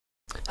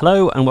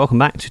Hello and welcome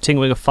back to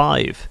Tingwinger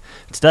 5.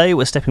 Today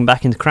we're stepping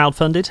back into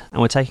CrowdFunded and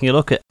we're taking a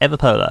look at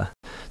Evapolar,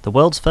 the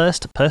world's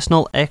first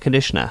personal air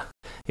conditioner.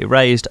 It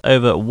raised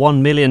over $1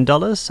 million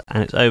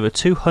and it's over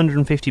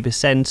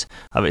 250%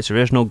 of its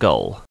original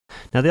goal.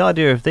 Now the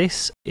idea of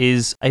this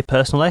is a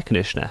personal air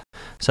conditioner,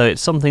 so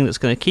it's something that's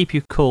going to keep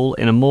you cool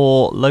in a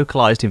more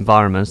localized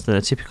environment than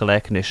a typical air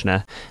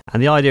conditioner,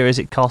 and the idea is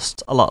it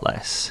costs a lot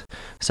less.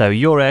 So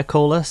your air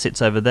cooler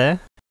sits over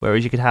there,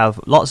 whereas you could have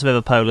lots of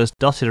Evapolars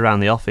dotted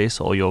around the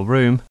office or your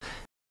room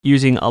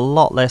using a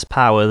lot less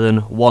power than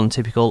one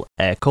typical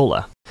air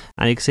cooler,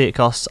 and you can see it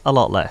costs a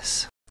lot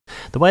less.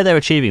 The way they're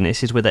achieving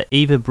this is with an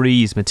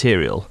EvaBreeze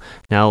material.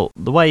 Now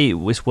the way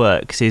this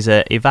works is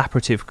an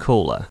evaporative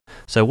cooler.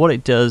 So what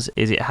it does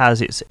is it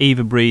has its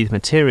EvaBreeze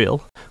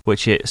material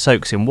which it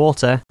soaks in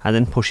water and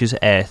then pushes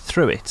air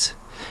through it.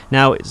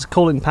 Now its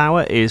cooling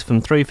power is from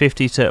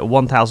 350 to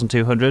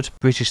 1200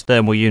 British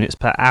thermal units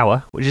per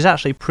hour, which is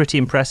actually pretty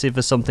impressive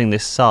for something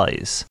this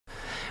size.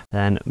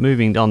 Then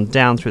moving on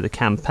down through the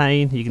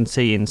campaign, you can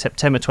see in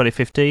September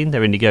 2015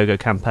 their Indiegogo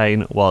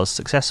campaign was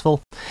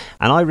successful,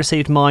 and I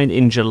received mine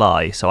in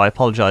July, so I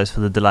apologise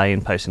for the delay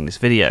in posting this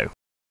video.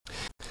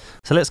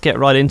 So let's get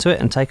right into it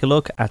and take a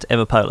look at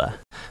Evapolar.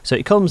 So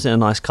it comes in a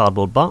nice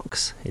cardboard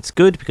box. It's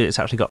good because it's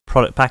actually got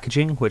product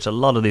packaging, which a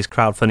lot of these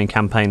crowdfunding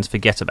campaigns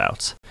forget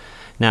about.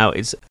 Now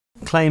it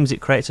claims it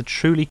creates a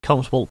truly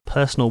comfortable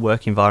personal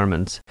work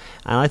environment,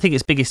 and I think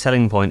its biggest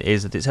selling point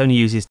is that it only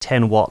uses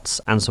 10 watts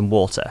and some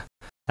water.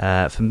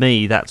 For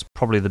me, that's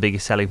probably the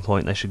biggest selling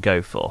point they should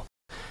go for.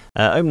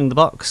 Opening the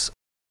box,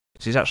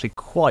 which is actually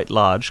quite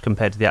large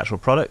compared to the actual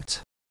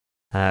product.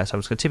 So I'm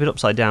just going to tip it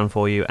upside down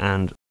for you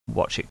and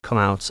watch it come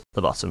out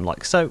the bottom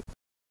like so.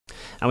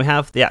 And we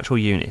have the actual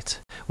unit,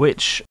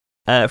 which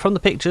from the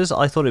pictures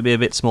I thought it'd be a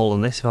bit smaller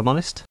than this if I'm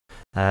honest,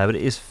 but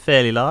it is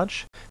fairly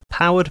large.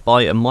 Powered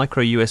by a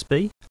micro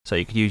USB, so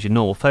you could use your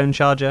normal phone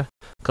charger.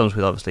 Comes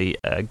with obviously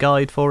a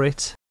guide for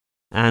it.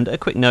 And a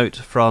quick note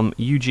from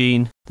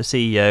Eugene, the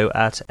CEO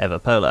at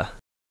Evapolar.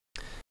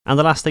 And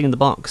the last thing in the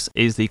box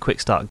is the quick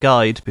start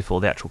guide before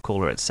the actual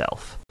cooler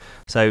itself.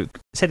 So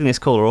setting this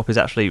cooler up is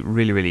actually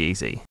really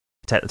easy.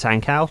 You take the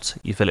tank out,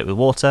 you fill it with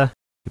water,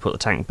 you put the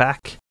tank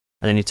back,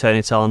 and then you turn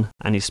it on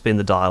and you spin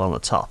the dial on the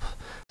top.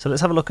 So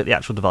let's have a look at the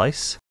actual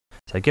device.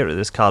 So get rid of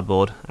this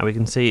cardboard and we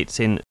can see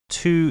it's in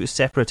two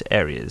separate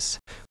areas.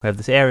 We have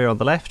this area on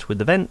the left with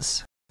the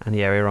vents and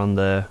the area on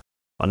the,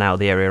 now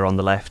the area on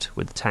the left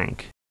with the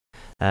tank.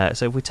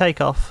 So if we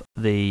take off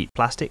the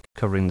plastic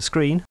covering the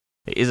screen,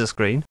 it is a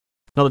screen,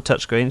 not a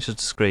touch screen, it's just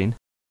a screen,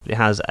 but it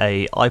has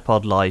a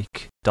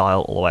iPod-like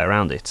dial all the way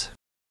around it.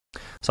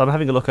 So I'm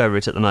having a look over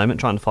it at the moment,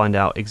 trying to find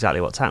out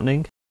exactly what's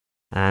happening,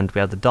 and we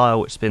have the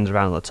dial which spins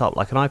around on the top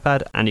like an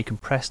iPad, and you can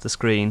press the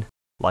screen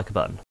like a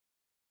button.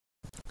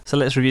 So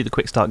let's review the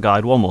quick start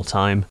guide one more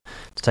time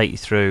to take you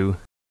through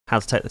how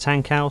to take the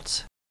tank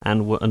out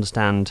and we'll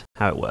understand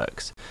how it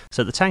works.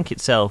 So the tank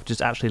itself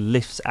just actually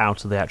lifts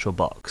out of the actual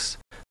box.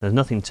 There's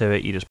nothing to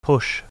it, you just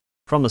push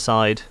from the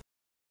side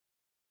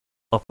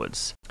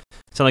upwards.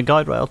 It's on a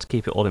guide rail to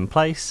keep it all in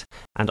place,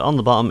 and on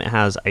the bottom it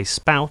has a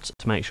spout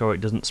to make sure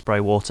it doesn't spray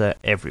water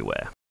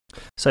everywhere.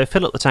 So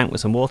fill up the tank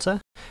with some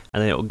water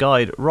and then it will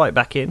guide right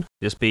back in,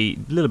 just be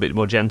a little bit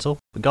more gentle,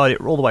 but guide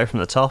it all the way from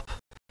the top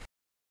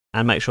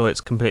and make sure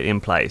it's completely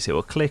in place. It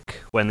will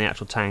click when the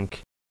actual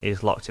tank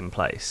is locked in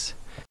place.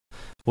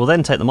 We'll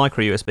then take the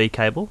micro USB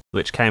cable,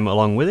 which came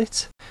along with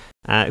it,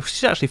 which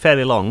is actually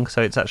fairly long,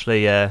 so it's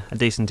actually a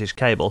decentish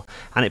cable,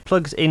 and it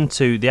plugs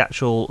into the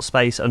actual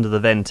space under the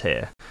vent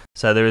here.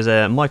 So there is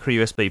a micro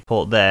USB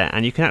port there,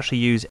 and you can actually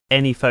use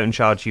any phone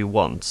charger you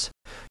want.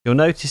 You'll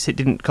notice it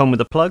didn't come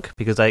with a plug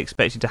because they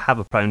expect you to have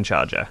a phone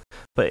charger,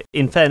 but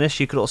in fairness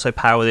you could also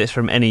power this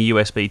from any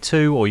USB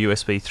 2 or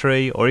USB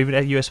 3 or even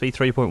a USB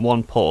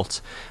 3.1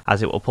 port,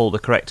 as it will pull the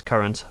correct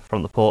current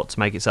from the port to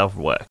make itself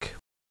work.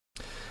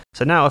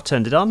 So now I've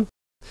turned it on,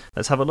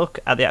 let's have a look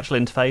at the actual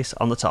interface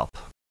on the top.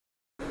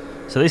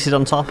 So this is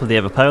on top of the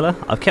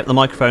Evapolar. I've kept the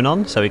microphone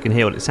on so we can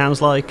hear what it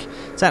sounds like.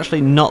 It's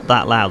actually not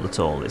that loud at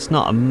all. It's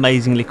not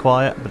amazingly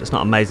quiet, but it's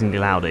not amazingly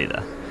loud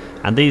either.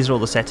 And these are all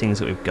the settings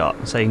that we've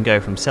got. So you can go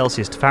from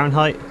Celsius to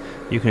Fahrenheit,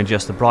 you can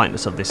adjust the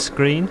brightness of this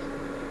screen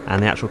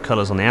and the actual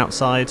colours on the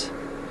outside.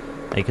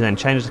 And you can then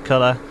change the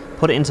colour,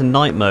 put it into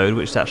night mode,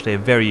 which is actually a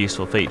very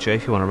useful feature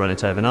if you want to run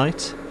it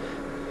overnight.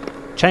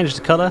 Change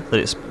the colour that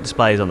it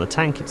displays on the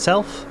tank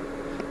itself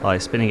by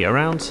spinning it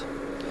around.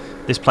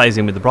 This plays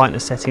in with the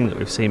brightness setting that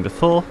we've seen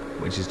before,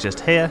 which is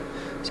just here,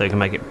 so you can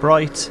make it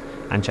bright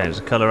and change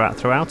the colour out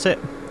throughout it.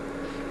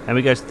 And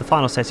we go to the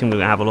final setting we're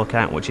going to have a look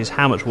at, which is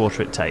how much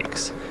water it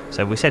takes.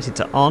 So we set it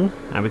to on,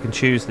 and we can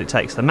choose that it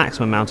takes the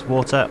maximum amount of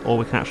water, or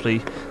we can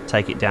actually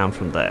take it down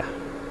from there.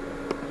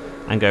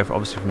 And go for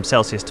obviously from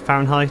Celsius to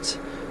Fahrenheit.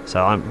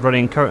 So I'm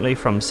running currently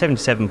from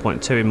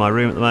 77.2 in my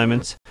room at the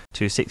moment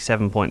to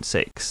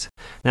 67.6.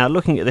 Now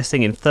looking at this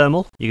thing in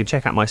thermal, you can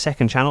check out my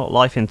second channel,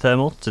 Life in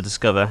Thermal, to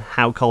discover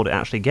how cold it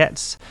actually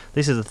gets.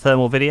 This is a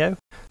thermal video,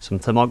 some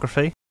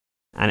thermography,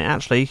 and it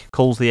actually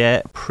cools the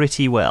air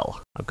pretty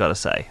well, I've got to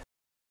say.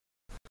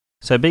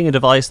 So being a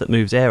device that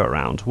moves air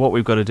around, what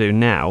we've got to do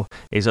now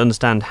is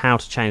understand how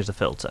to change the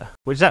filter,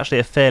 which is actually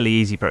a fairly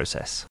easy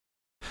process.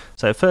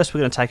 So first we're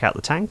going to take out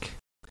the tank,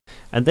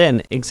 and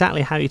then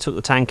exactly how you took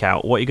the tank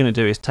out, what you're going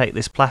to do is take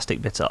this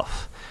plastic bit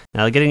off.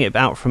 Now getting it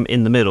out from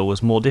in the middle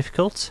was more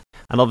difficult,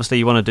 and obviously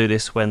you want to do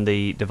this when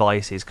the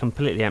device is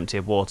completely empty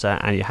of water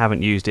and you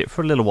haven't used it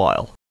for a little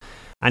while.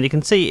 And you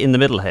can see in the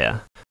middle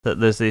here that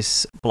there's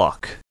this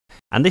block,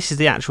 and this is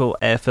the actual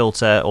air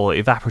filter or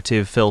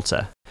evaporative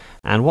filter.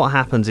 And what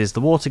happens is the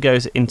water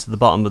goes into the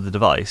bottom of the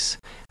device,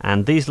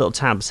 and these little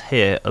tabs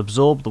here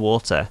absorb the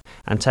water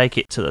and take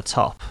it to the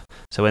top.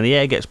 So when the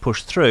air gets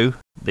pushed through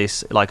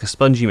this, like a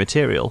spongy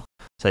material,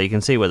 so you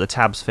can see where the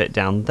tabs fit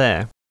down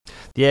there,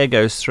 the air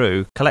goes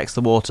through, collects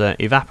the water,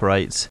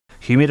 evaporates,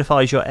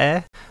 humidifies your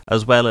air,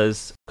 as well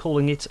as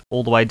cooling it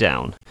all the way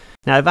down.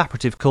 Now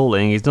evaporative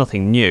cooling is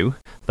nothing new,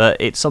 but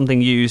it's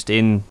something used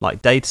in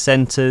like data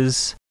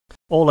centers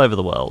all over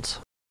the world,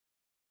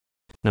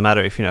 no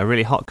matter if you're in a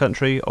really hot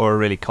country or a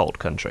really cold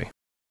country.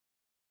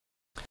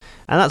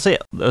 And that's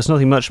it. There's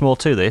nothing much more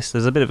to this.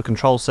 There's a bit of a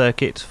control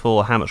circuit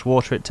for how much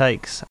water it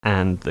takes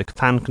and the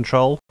fan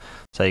control,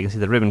 so you can see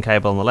the ribbon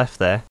cable on the left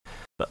there.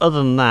 But other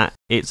than that,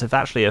 it's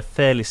actually a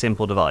fairly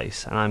simple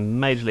device, and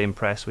I'm majorly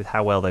impressed with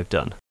how well they've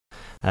done.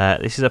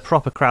 This is a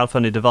proper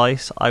crowdfunded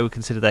device. I would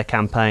consider their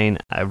campaign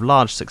a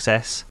large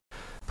success.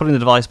 Putting the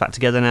device back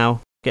together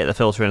now, get the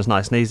filter in as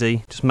nice and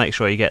easy. Just make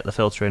sure you get the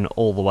filter in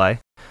all the way.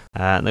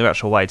 The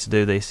actual way to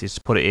do this is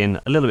to put it in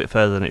a little bit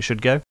further than it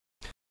should go,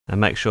 and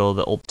make sure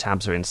that all the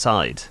tabs are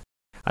inside.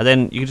 And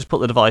then you can just put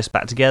the device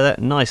back together,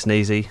 nice and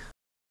easy.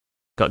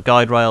 Got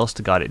guide rails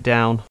to guide it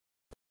down,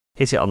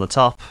 hit it on the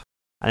top,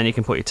 and then you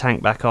can put your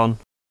tank back on,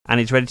 and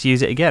it's ready to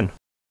use it again.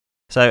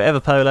 So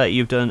Evapolar,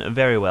 you've done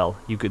very well.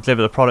 You've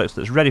delivered a product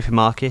that's ready for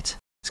market,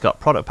 it's got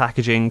product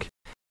packaging,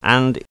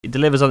 and it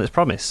delivers on its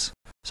promise.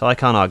 So I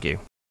can't argue.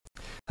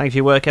 Thank you for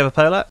your work,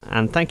 Evapolar,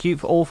 and thank you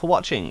all for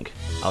watching.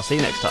 I'll see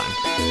you next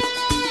time.